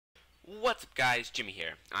What's up guys, Jimmy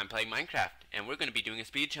here. I'm playing Minecraft and we're going to be doing a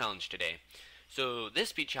speed challenge today. So this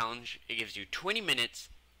speed challenge, it gives you 20 minutes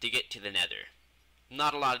to get to the nether.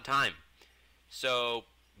 Not a lot of time. So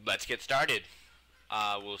let's get started.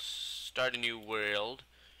 We'll start a new world.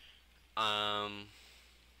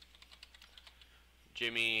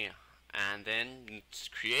 Jimmy, and then let's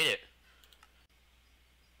create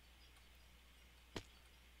it.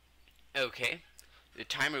 Okay, the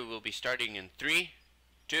timer will be starting in 3,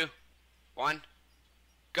 2, 1,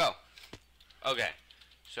 go. Okay,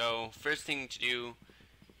 so first thing to do,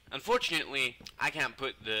 unfortunately I can't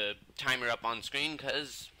put the timer up on screen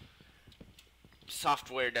because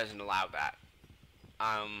software doesn't allow that.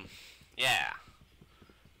 Yeah.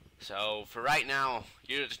 So for right now,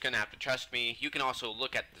 you're just gonna have to trust me. You can also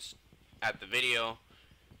look at this at the video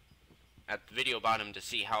bottom to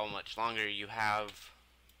see how much longer you have.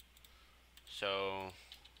 So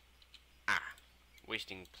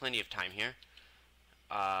wasting plenty of time here.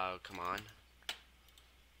 Come on.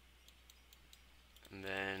 And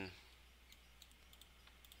then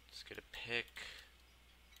let's get a pick.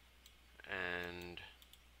 And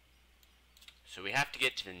so we have to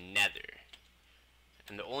get to the nether.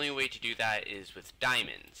 And the only way to do that is with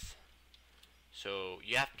diamonds. So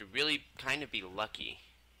you have to really kind of be lucky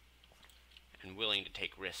and willing to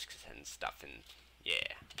take risks and stuff, and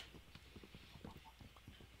yeah.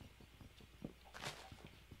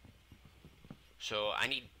 So I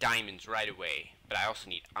need diamonds right away, but I also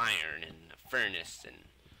need iron and a furnace and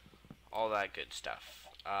all that good stuff.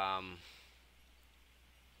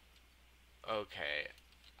 Okay.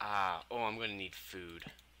 Oh, I'm gonna need food.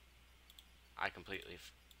 I completely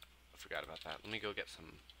forgot about that. Let me go get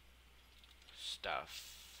some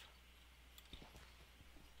stuff.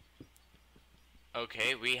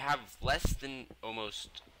 Okay, we have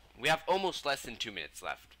almost less than 2 minutes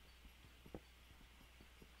left,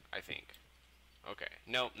 I think. Okay,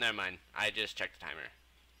 no, never mind. I just checked the timer.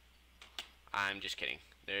 I'm just kidding.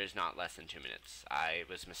 There's not less than 2 minutes. I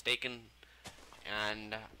was mistaken.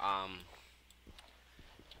 And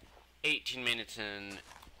 18 minutes and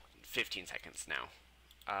 15 seconds now.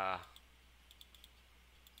 I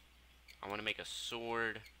want to make a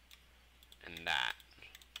sword and that.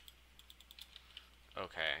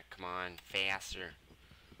 Okay, come on, faster.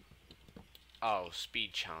 Oh,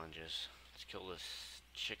 speed challenges. Let's kill this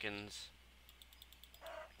chickens.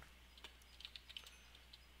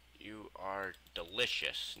 You are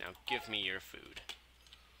delicious. Now give me your food.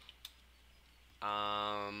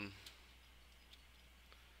 I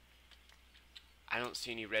don't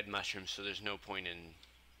see any red mushrooms, so there's no point in...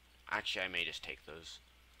 Actually, I may just take those.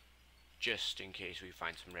 Just in case we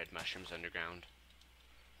find some red mushrooms underground.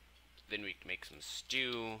 Then we can make some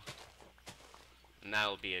stew. And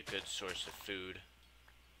that'll be a good source of food.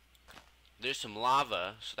 There's some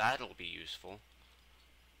lava, so that'll be useful.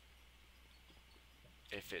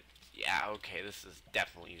 Yeah, okay, this is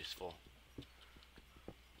definitely useful.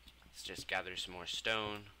 Let's just gather some more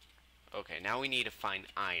stone. Okay, now we need to find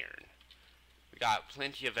iron. We got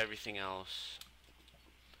plenty of everything else.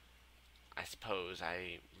 I suppose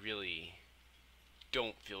I really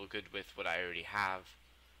don't feel good with what I already have.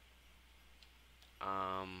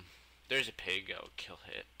 There's a pig. I'll kill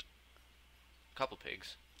it. A couple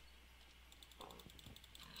pigs.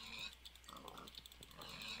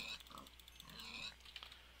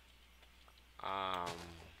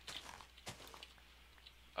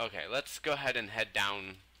 Okay, let's go ahead and head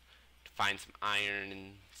down to find some iron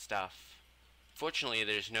and stuff. Fortunately,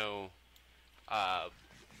 there's no, I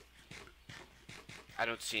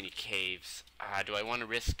don't see any caves. Do I want to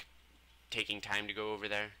risk taking time to go over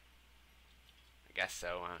there? I guess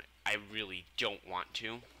so. I really don't want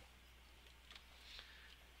to.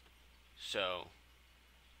 So,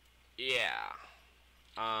 yeah.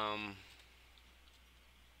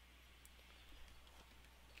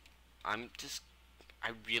 I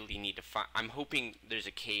really need to find... I'm hoping there's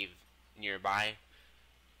a cave nearby,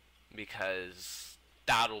 because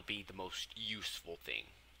that'll be the most useful thing.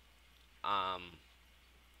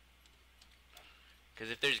 Because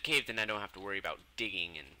if there's a cave, then I don't have to worry about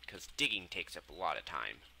digging, and because digging takes up a lot of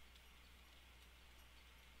time.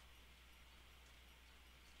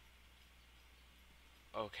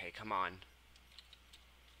 Okay, come on.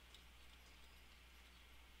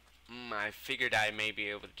 I figured I may be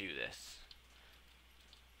able to do this.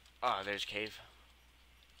 Oh, there's cave.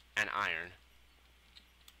 And iron.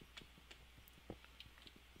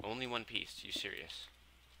 Only one piece. You serious?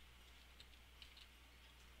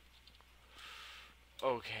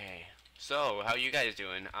 Okay. So, how you guys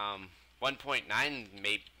doing? 1.9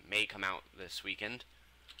 may come out this weekend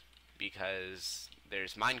because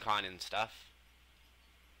there's Minecon and stuff.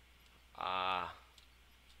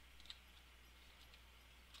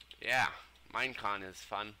 Yeah, Minecon is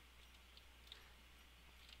fun.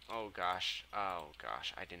 Oh gosh,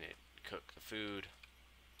 I didn't cook the food.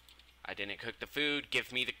 I didn't cook the food.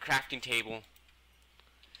 Give me the crafting table.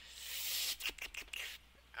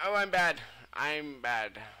 Oh, I'm bad. I'm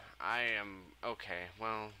bad. I am okay.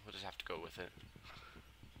 Well, we'll just have to go with it.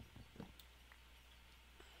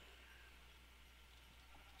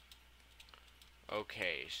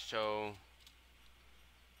 Okay, so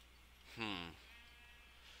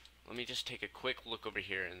let me just take a quick look over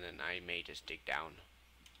here and then I may just dig down.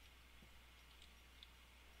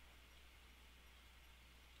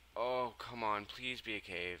 Oh, come on, please be a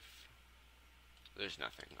cave. There's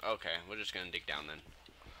nothing. Okay, we're just gonna dig down then.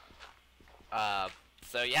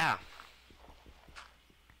 So yeah.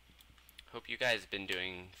 Hope you guys have been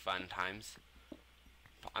doing fun times.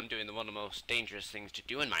 I'm doing one of the most dangerous things to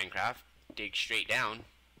do in Minecraft. Dig straight down.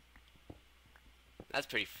 That's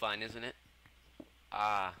pretty fun, isn't it?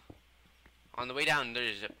 On the way down,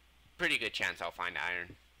 there's a pretty good chance I'll find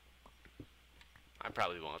iron. I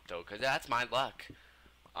probably won't, though, because that's my luck.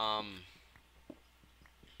 I'm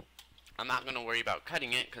not going to worry about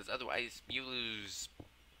cutting it, because otherwise you lose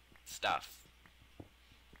stuff.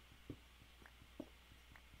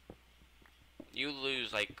 You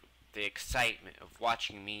lose, like, the excitement of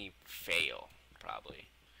watching me fail, probably.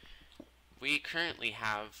 We currently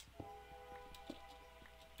have...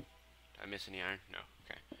 Did I miss any iron? No.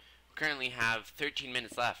 Okay. We currently have 13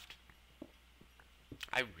 minutes left.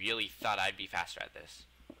 I really thought I'd be faster at this.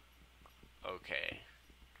 Okay.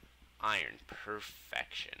 Iron.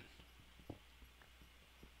 Perfection.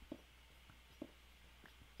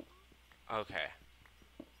 Okay.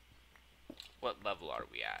 What level are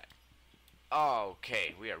we at? Oh,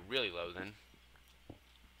 okay. We are really low then.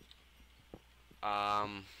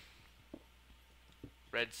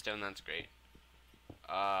 Redstone, that's great.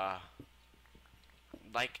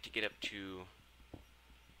 Like to get up to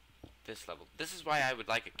this level. This is why I would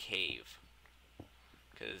like a cave,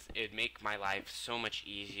 because it'd make my life so much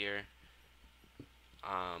easier.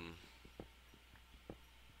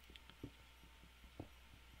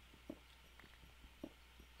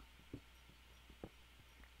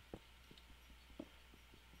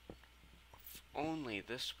 If only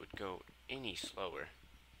this would go any slower.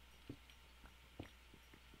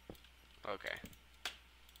 Okay.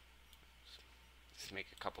 Let's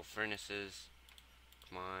make a couple furnaces.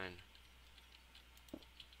 Come on.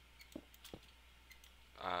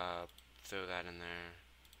 Throw that in there.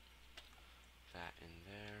 That in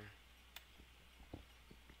there.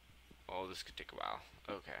 Oh, this could take a while.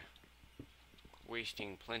 Okay.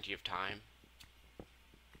 Wasting plenty of time.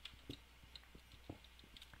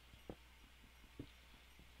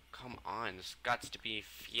 Come on, this got to be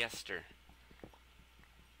faster.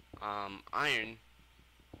 Iron.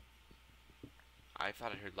 I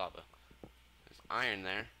thought I heard lava. There's iron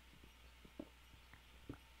there.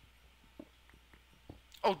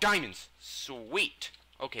 Oh, diamonds! Sweet!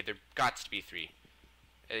 Okay, there got to be 3.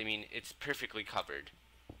 I mean, it's perfectly covered.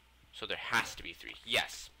 So there has to be 3.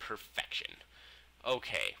 Yes, perfection.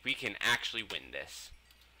 Okay, we can actually win this.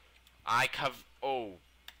 Oh,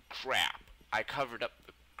 crap. I covered up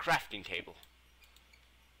the crafting table.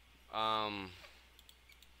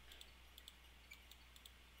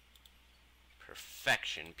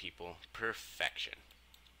 Perfection, people. Perfection.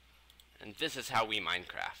 And this is how we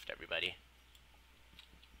Minecraft, everybody.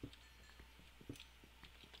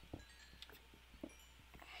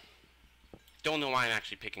 Don't know why I'm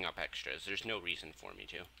actually picking up extras. There's no reason for me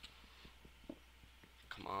to.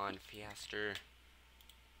 Come on, faster.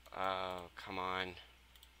 Come on.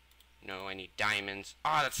 No, I need diamonds.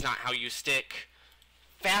 Ah, oh, that's not how you stick.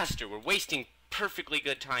 Faster. We're wasting perfectly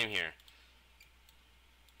good time here.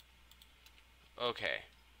 Okay.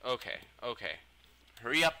 Okay. Okay.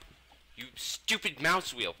 Hurry up. You stupid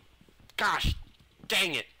mouse wheel. Gosh.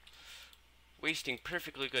 Dang it. Wasting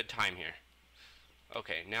perfectly good time here.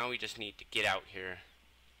 Okay, now we just need to get out here.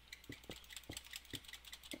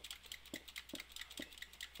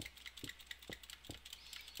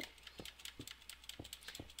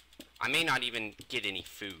 I may not even get any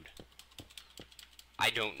food. I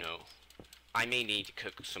don't know. I may need to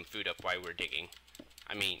cook some food up while we're digging.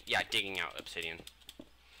 I mean, yeah, digging out obsidian.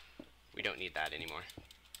 We don't need that anymore.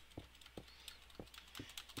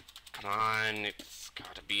 Come on, it's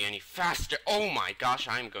gotta be any faster. Oh my gosh,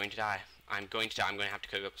 I'm going to die. I'm going to die. I'm going to have to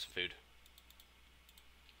cook up some food.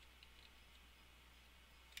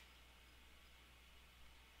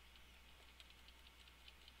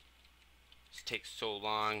 This takes so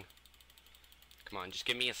long. Come on, just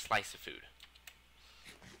give me a slice of food.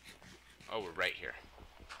 Oh, we're right here.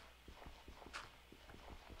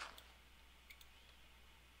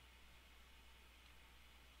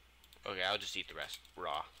 just eat the rest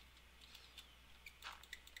raw.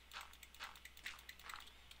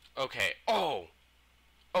 Okay. Oh!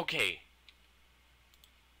 Okay.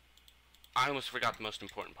 I almost forgot the most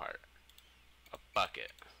important part. A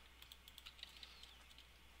bucket.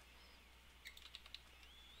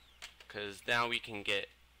 Because now we can get...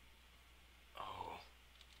 Oh.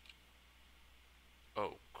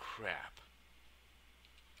 Oh, crap.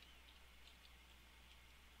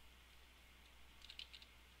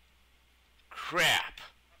 Crap!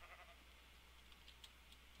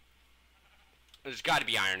 There's got to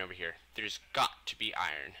be iron over here. There's got to be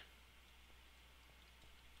iron.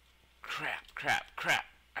 Crap, crap, crap.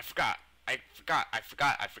 I forgot. I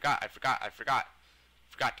forgot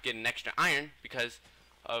to get an extra iron because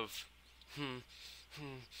of...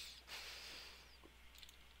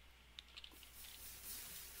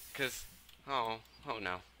 Because... Oh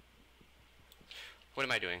no. What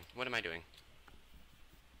am I doing? What am I doing?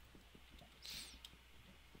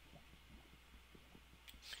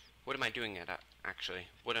 What am I doing actually?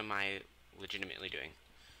 What am I legitimately doing?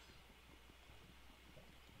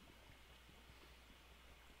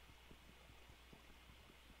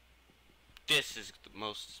 This is the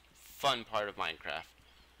most fun part of Minecraft.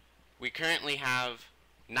 We currently have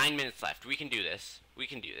 9 minutes left. We can do this. We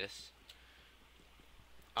can do this.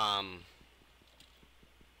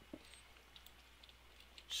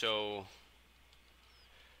 So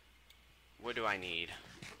what do I need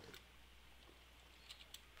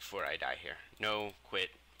before I die here? No, quit.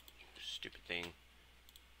 Stupid thing.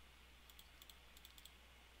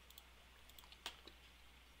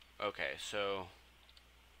 Okay, so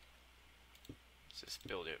let's just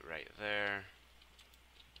build it right there.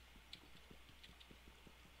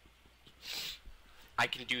 I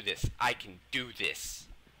can do this. I can do this.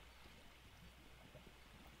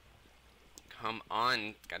 Come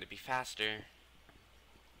on, gotta be faster.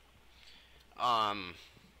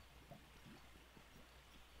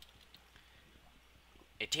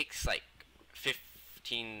 It takes like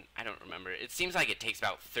 15, I don't remember. It seems like it takes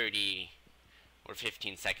about 30 or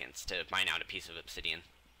 15 seconds to mine out a piece of obsidian.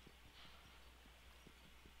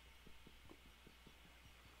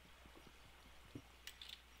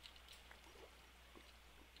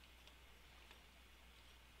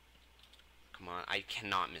 Come on, I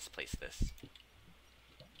cannot misplace this.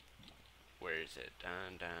 Where is it?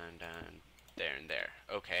 Dun, dun, dun. There and there.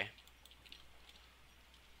 Okay.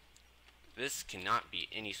 This cannot be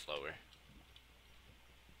any slower.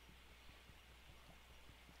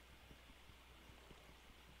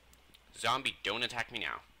 Zombie, don't attack me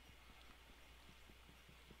now.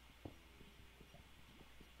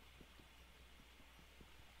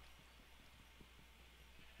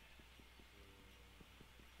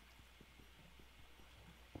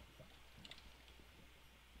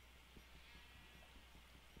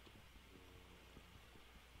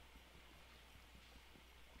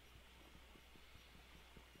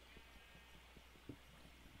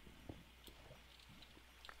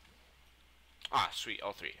 Ah, sweet,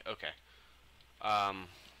 all three. Okay.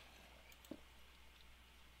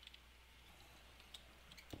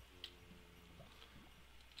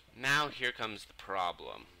 Now here comes the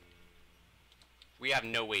problem. We have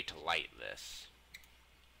no way to light this.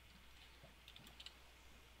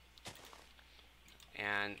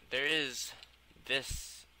 And there is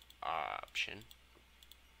this option.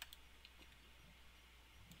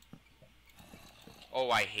 Oh,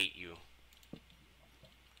 I hate you.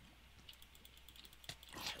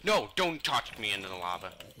 No, don't touch me into the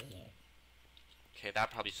lava. Okay, that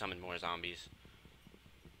probably summoned more zombies.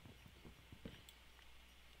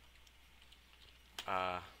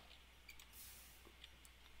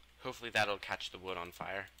 Hopefully that'll catch the wood on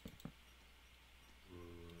fire.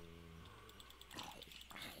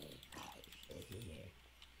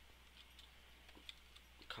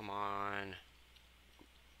 Come on.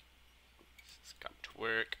 This has got to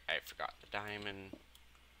work. I forgot the diamond.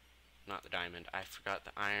 Not the diamond. I forgot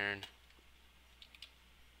the iron.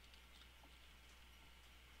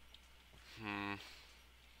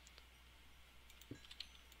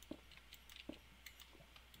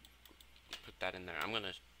 Put that in there. I'm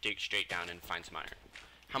gonna dig straight down and find some iron.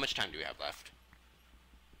 How much time do we have left?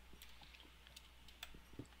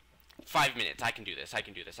 5 minutes. I can do this. I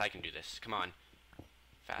can do this. I can do this. Come on.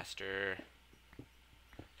 Faster.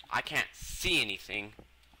 I can't see anything.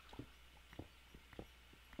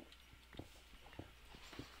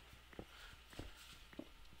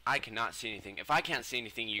 I cannot see anything. If I can't see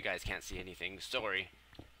anything, you guys can't see anything. Sorry.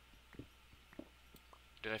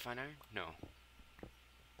 Did I find iron? No.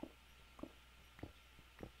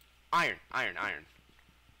 Iron, iron, iron.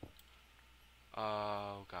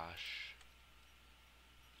 Oh, gosh.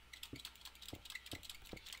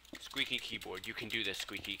 Squeaky keyboard. You can do this,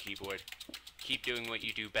 squeaky keyboard. Keep doing what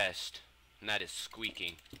you do best, and that is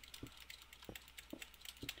squeaking.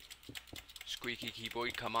 Squeaky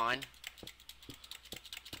keyboard, come on.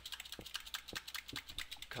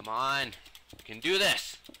 Come on. You can do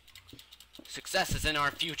this. Success is in our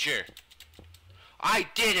future. I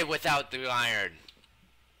did it without the iron.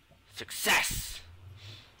 Success.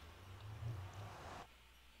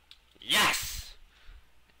 Yes.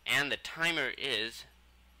 And the timer is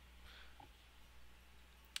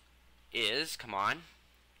come on.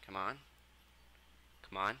 Come on.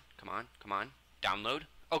 Come on. Come on. Come on. Download.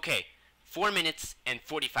 Okay. 4 minutes and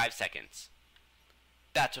 45 seconds.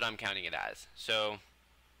 That's what I'm counting it as. So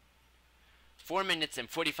 4 minutes and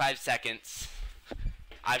 45 seconds.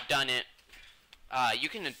 I've done it. You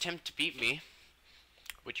can attempt to beat me,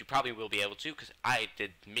 which you probably will be able to, because I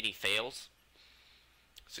did many fails.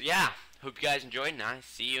 So yeah, hope you guys enjoyed, and I'll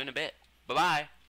see you in a bit. Bye-bye.